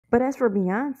But as for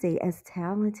Beyonce, as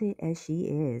talented as she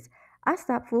is, I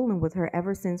stopped fooling with her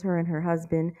ever since her and her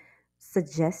husband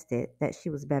suggested that she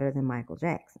was better than Michael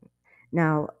Jackson.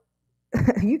 Now,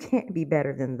 you can't be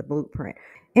better than the blueprint.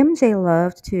 MJ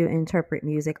loved to interpret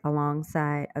music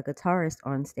alongside a guitarist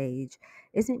on stage.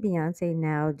 Isn't Beyonce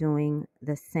now doing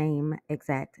the same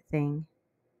exact thing?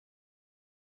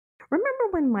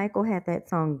 Remember when Michael had that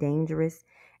song Dangerous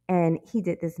and he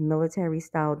did this military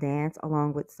style dance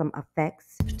along with some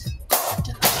effects?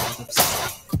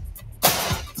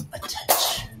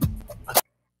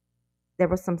 There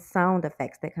were some sound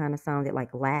effects that kind of sounded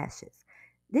like lashes.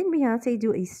 Didn't Beyonce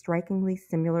do a strikingly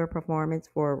similar performance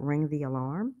for Ring the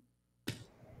Alarm?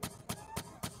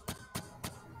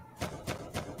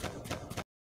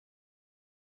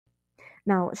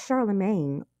 Now,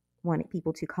 Charlemagne wanted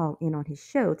people to call in on his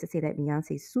show to say that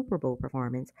Beyonce's Super Bowl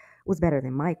performance was better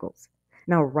than Michael's.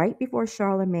 Now, right before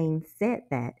Charlemagne said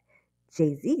that,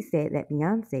 Jay Z said that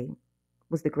Beyonce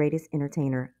was the greatest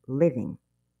entertainer living.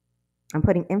 I'm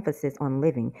putting emphasis on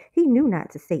living. He knew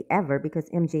not to say ever because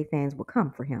MJ fans would come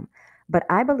for him. But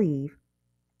I believe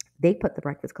they put the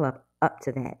Breakfast Club up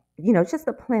to that. Just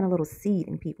to plant a little seed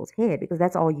in people's head because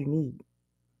that's all you need.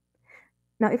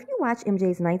 Now, if you watch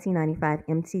MJ's 1995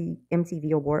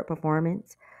 MTV Award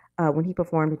performance, when he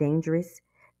performed Dangerous,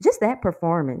 just that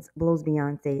performance blows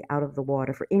Beyonce out of the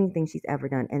water for anything she's ever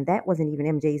done. And that wasn't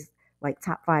even MJ's like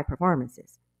top 5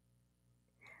 performances.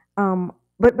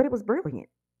 But it was brilliant.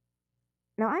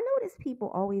 Now, I notice people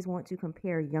always want to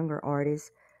compare younger artists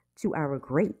to our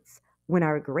greats when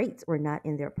our greats were not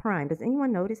in their prime. Does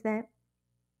anyone notice that?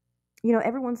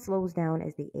 Everyone slows down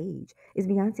as they age. Is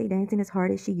Beyonce dancing as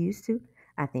hard as she used to?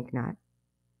 I think not.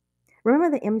 Remember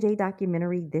the MJ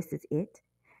documentary, This Is It?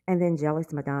 And then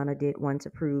Jealous Madonna did one to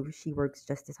prove she works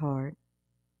just as hard.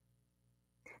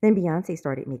 Then Beyonce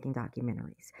started making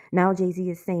documentaries. Now Jay-Z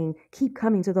is saying, keep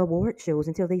coming to the award shows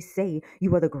until they say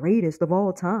you are the greatest of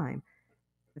all time.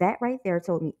 That right there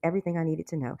told me everything I needed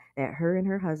to know, that her and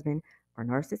her husband are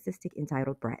narcissistic,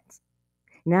 entitled brats.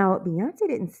 Now, Beyonce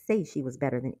didn't say she was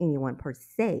better than anyone per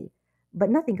se, but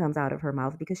nothing comes out of her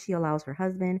mouth because she allows her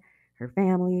husband, her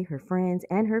family, her friends,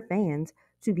 and her fans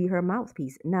to be her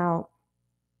mouthpiece. Now,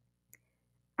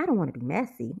 I don't want to be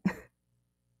messy.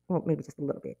 Well, maybe just a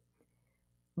little bit.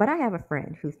 But I have a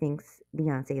friend who thinks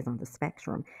Beyonce is on the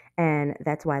spectrum, and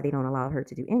that's why they don't allow her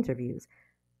to do interviews.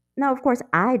 Now, of course,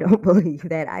 I don't believe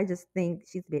that. I just think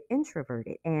she's a bit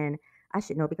introverted, and I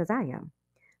should know because I am.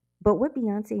 But what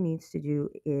Beyonce needs to do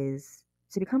is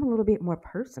to become a little bit more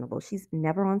personable. She's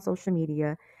never on social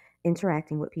media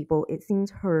interacting with people. It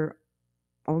seems her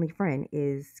only friend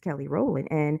is Kelly Rowland,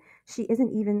 and she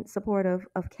isn't even supportive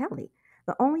of Kelly.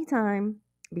 The only time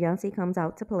Beyonce comes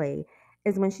out to play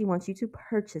is when she wants you to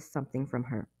purchase something from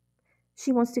her.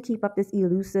 She wants to keep up this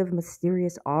elusive,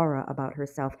 mysterious aura about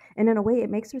herself, and in a way, it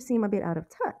makes her seem a bit out of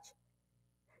touch.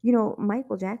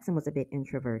 Michael Jackson was a bit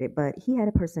introverted, but he had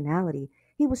a personality.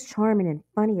 He was charming and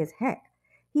funny as heck.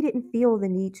 He didn't feel the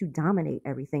need to dominate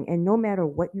everything, and no matter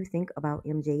what you think about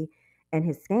MJ and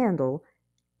his scandal,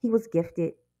 he was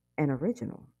gifted and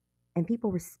original, and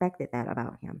people respected that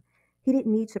about him. He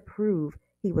didn't need to prove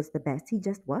he was the best. He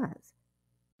just was.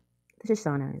 This is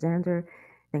Shawn Alexander.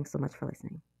 Thanks so much for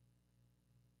listening.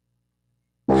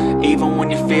 Even when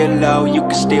you feel low, you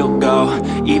can still go.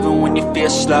 Even when you feel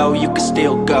slow, you can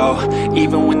still go.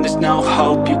 Even when there's no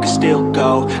hope, you can still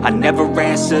go. I never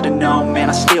answer to no, man,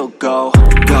 I still go.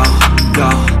 Go,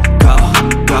 go, go,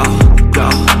 go,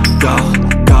 go, go,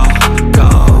 go,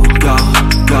 go, go,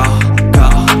 go,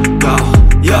 go, go,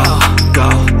 yo, go,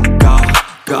 go,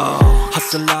 go.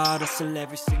 Hustle hard, hustle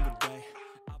every single day.